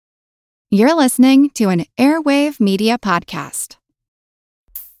You're listening to an Airwave Media Podcast.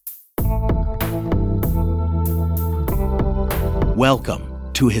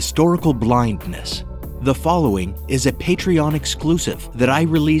 Welcome to Historical Blindness. The following is a Patreon exclusive that I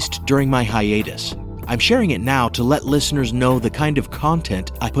released during my hiatus. I'm sharing it now to let listeners know the kind of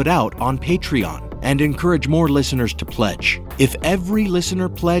content I put out on Patreon and encourage more listeners to pledge. If every listener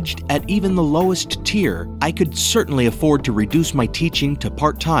pledged at even the lowest tier, I could certainly afford to reduce my teaching to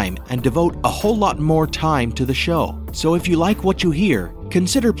part-time and devote a whole lot more time to the show. So if you like what you hear,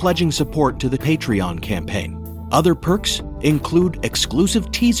 consider pledging support to the Patreon campaign. Other perks include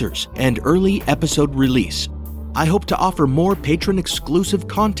exclusive teasers and early episode release. I hope to offer more patron-exclusive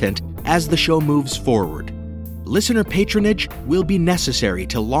content as the show moves forward. Listener patronage will be necessary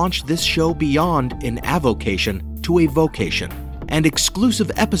to launch this show beyond an avocation to a vocation, and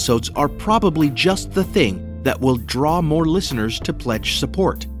exclusive episodes are probably just the thing that will draw more listeners to pledge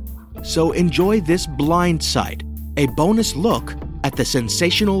support. So enjoy this Blindside, a bonus look at the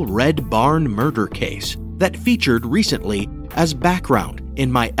sensational Red Barn murder case that featured recently as background in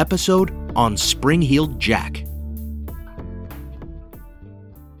my episode on Spring-Heeled Jack.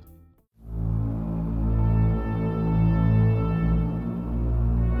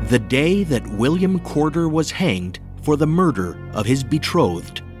 The day that William Corder was hanged for the murder of his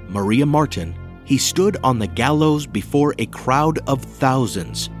betrothed, Maria Martin, he stood on the gallows before a crowd of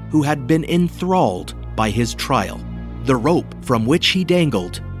thousands who had been enthralled by his trial. The rope from which he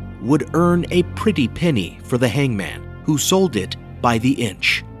dangled would earn a pretty penny for the hangman, who sold it by the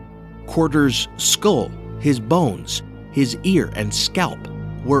inch. Corder's skull, his bones, his ear and scalp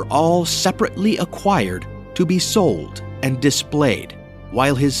were all separately acquired to be sold and displayed,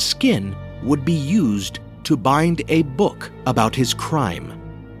 while his skin would be used to bind a book about his crime.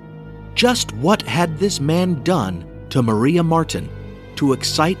 Just what had this man done to Maria Martin to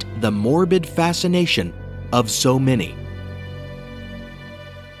excite the morbid fascination of so many?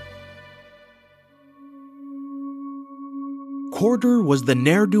 Corder was the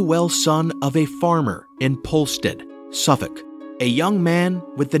ne'er-do-well son of a farmer in Polstead, Suffolk, a young man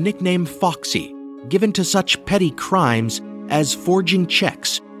with the nickname Foxy, given to such petty crimes as forging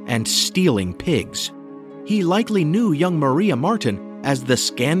checks and stealing pigs. He likely knew young Maria Martin as the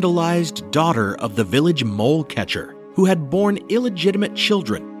scandalized daughter of the village mole catcher, who had borne illegitimate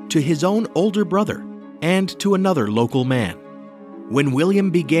children to his own older brother and to another local man. When William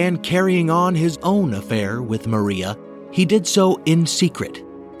began carrying on his own affair with Maria, he did so in secret,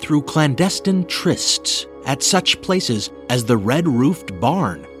 through clandestine trysts at such places as the red-roofed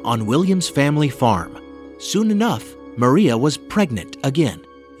barn on William's family farm. Soon enough, Maria was pregnant again,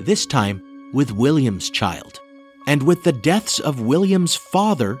 this time with William's child. And with the deaths of William's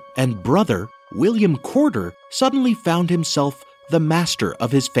father and brother, William Corder suddenly found himself the master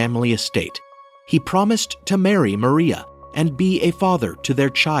of his family estate. He promised to marry Maria and be a father to their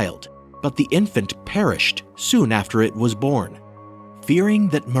child, but the infant perished soon after it was born. Fearing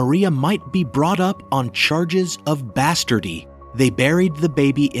that Maria might be brought up on charges of bastardy, they buried the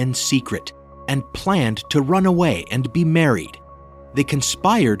baby in secret and planned to run away and be married. They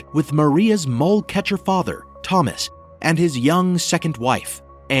conspired with Maria's mole-catcher father, Thomas, and his young second wife,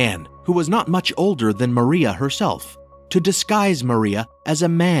 Anne, who was not much older than Maria herself, to disguise Maria as a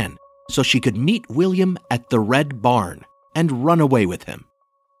man so she could meet William at the Red Barn and run away with him.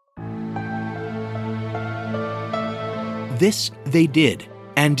 This they did,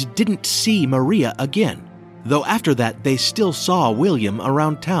 and didn't see Maria again, though after that they still saw William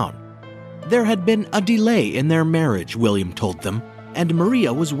around town. There had been a delay in their marriage, William told them, and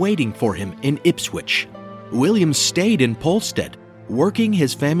Maria was waiting for him in Ipswich. William stayed in Polstead, working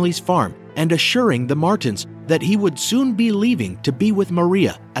his family's farm and assuring the Martins that he would soon be leaving to be with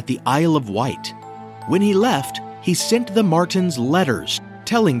Maria at the Isle of Wight. When he left, he sent the Martins letters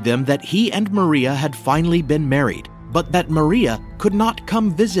telling them that he and Maria had finally been married, but that Maria could not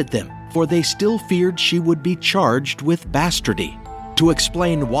come visit them, for they still feared she would be charged with bastardy. To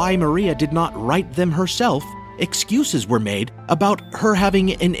explain why Maria did not write them herself, excuses were made about her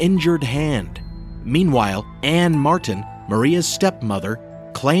having an injured hand. Meanwhile, Anne Martin, Maria's stepmother,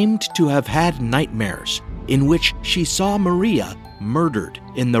 claimed to have had nightmares in which she saw Maria murdered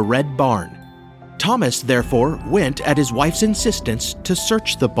in the Red Barn. Thomas, therefore, went at his wife's insistence to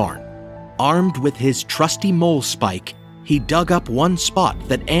search the barn. Armed with his trusty mole spike, he dug up one spot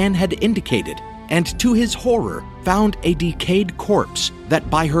that Anne had indicated, and to his horror found a decayed corpse that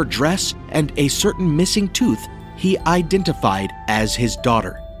by her dress and a certain missing tooth he identified as his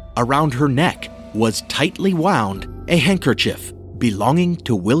daughter. Around her neck was tightly wound a handkerchief belonging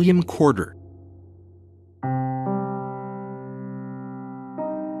to William Corder.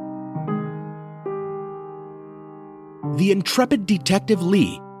 the intrepid Detective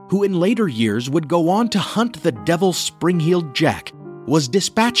Lee, who in later years would go on to hunt the Devil's Spring-Heeled Jack, was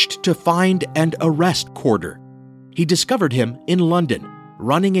dispatched to find and arrest Corder. He discovered him in London,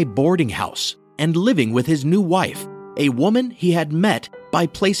 running a boarding house and living with his new wife, a woman he had met by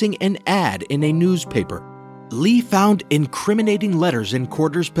placing an ad in a newspaper. Lee found incriminating letters in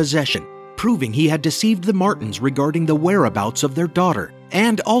Corder's possession, proving he had deceived the Martins regarding the whereabouts of their daughter,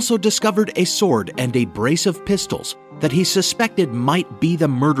 and also discovered a sword and a brace of pistols that he suspected might be the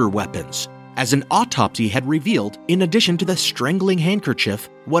murder weapons. As an autopsy had revealed, in addition to the strangling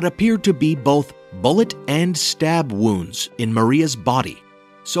handkerchief, what appeared to be both bullet and stab wounds in Maria's body.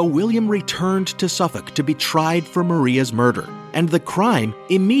 So William returned to Suffolk to be tried for Maria's murder, and the crime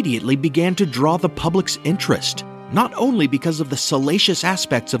immediately began to draw the public's interest, not only because of the salacious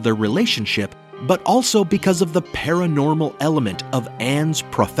aspects of their relationship, but also because of the paranormal element of Anne's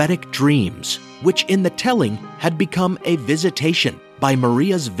prophetic dreams, which in the telling had become a visitation by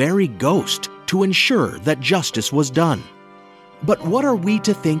Maria's very ghost to ensure that justice was done. But what are we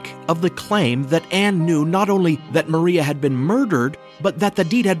to think of the claim that Anne knew not only that Maria had been murdered, but that the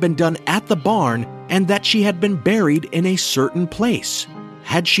deed had been done at the barn and that she had been buried in a certain place?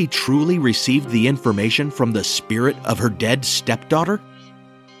 Had she truly received the information from the spirit of her dead stepdaughter?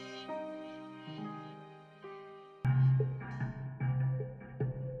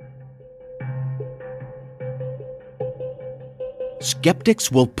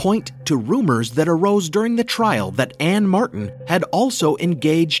 Skeptics will point to rumors that arose during the trial that Anne Martin had also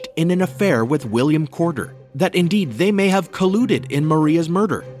engaged in an affair with William Corder, that indeed they may have colluded in Maria's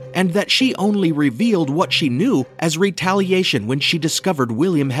murder, and that she only revealed what she knew as retaliation when she discovered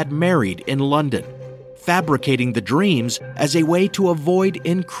William had married in London, fabricating the dreams as a way to avoid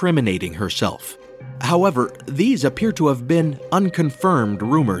incriminating herself. However, these appear to have been unconfirmed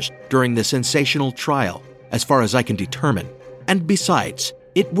rumors during the sensational trial, as far as I can determine. And besides,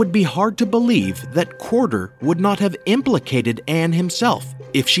 it would be hard to believe that Corder would not have implicated Anne himself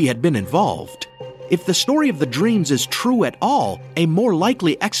if she had been involved. If the story of the dreams is true at all, a more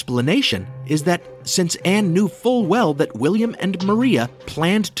likely explanation is that since Anne knew full well that William and Maria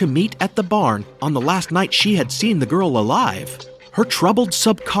planned to meet at the barn on the last night she had seen the girl alive, her troubled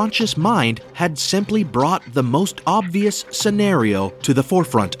subconscious mind had simply brought the most obvious scenario to the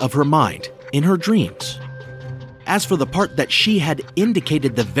forefront of her mind in her dreams. As for the part that she had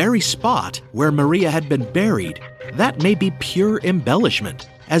indicated the very spot where Maria had been buried, that may be pure embellishment,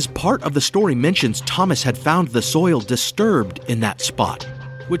 as part of the story mentions Thomas had found the soil disturbed in that spot,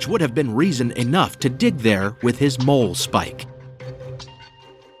 which would have been reason enough to dig there with his mole spike.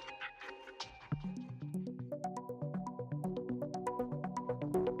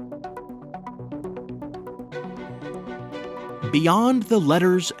 Beyond the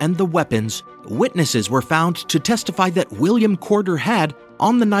letters and the weapons, witnesses were found to testify that William Corder had,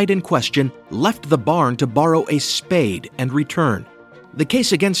 on the night in question, left the barn to borrow a spade and return. The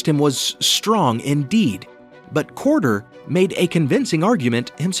case against him was strong indeed, but Corder made a convincing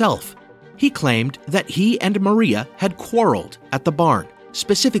argument himself. He claimed that he and Maria had quarreled at the barn,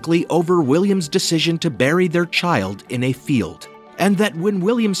 specifically over William's decision to bury their child in a field, and that when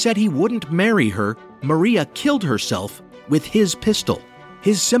William said he wouldn't marry her, Maria killed herself with his pistol.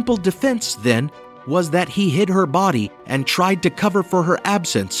 His simple defense, then, was that he hid her body and tried to cover for her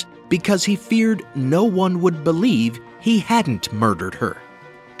absence because he feared no one would believe he hadn't murdered her.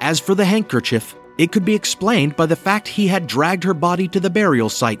 As for the handkerchief, it could be explained by the fact he had dragged her body to the burial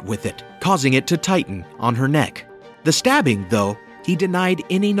site with it, causing it to tighten on her neck. The stabbing, though, he denied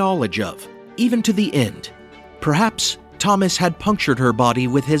any knowledge of, even to the end. Perhaps Thomas had punctured her body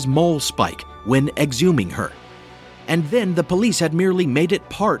with his mole spike when exhuming her. And then the police had merely made it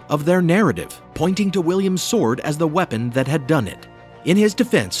part of their narrative, pointing to William's sword as the weapon that had done it. In his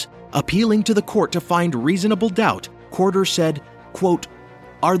defense, appealing to the court to find reasonable doubt, Corder said, quote,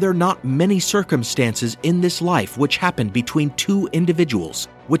 "Are there not many circumstances in this life which happen between two individuals,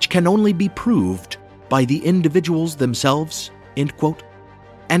 which can only be proved by the individuals themselves?" End quote.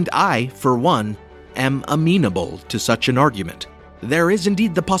 And I, for one, am amenable to such an argument. There is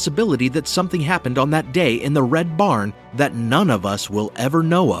indeed the possibility that something happened on that day in the Red Barn that none of us will ever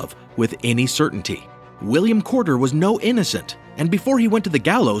know of with any certainty. William Corder was no innocent, and before he went to the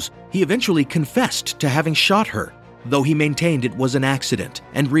gallows, he eventually confessed to having shot her, though he maintained it was an accident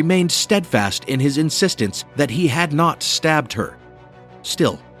and remained steadfast in his insistence that he had not stabbed her.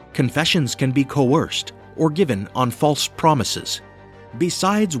 Still, confessions can be coerced or given on false promises.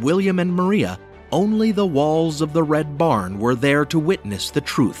 Besides William and Maria, only the walls of the Red Barn were there to witness the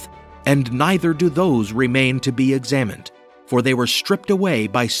truth, and neither do those remain to be examined, for they were stripped away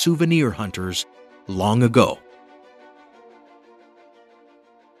by souvenir hunters long ago.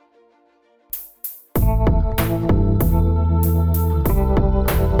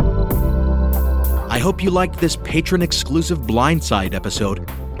 hope you liked this patron-exclusive Blindside episode.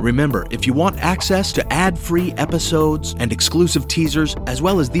 Remember, if you want access to ad-free episodes and exclusive teasers, as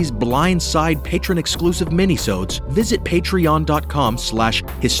well as these Blindside patron-exclusive minisodes, visit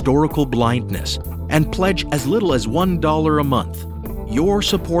patreon.com/historicalblindness and pledge as little as $1 a month. Your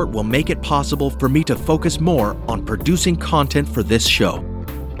support will make it possible for me to focus more on producing content for this show.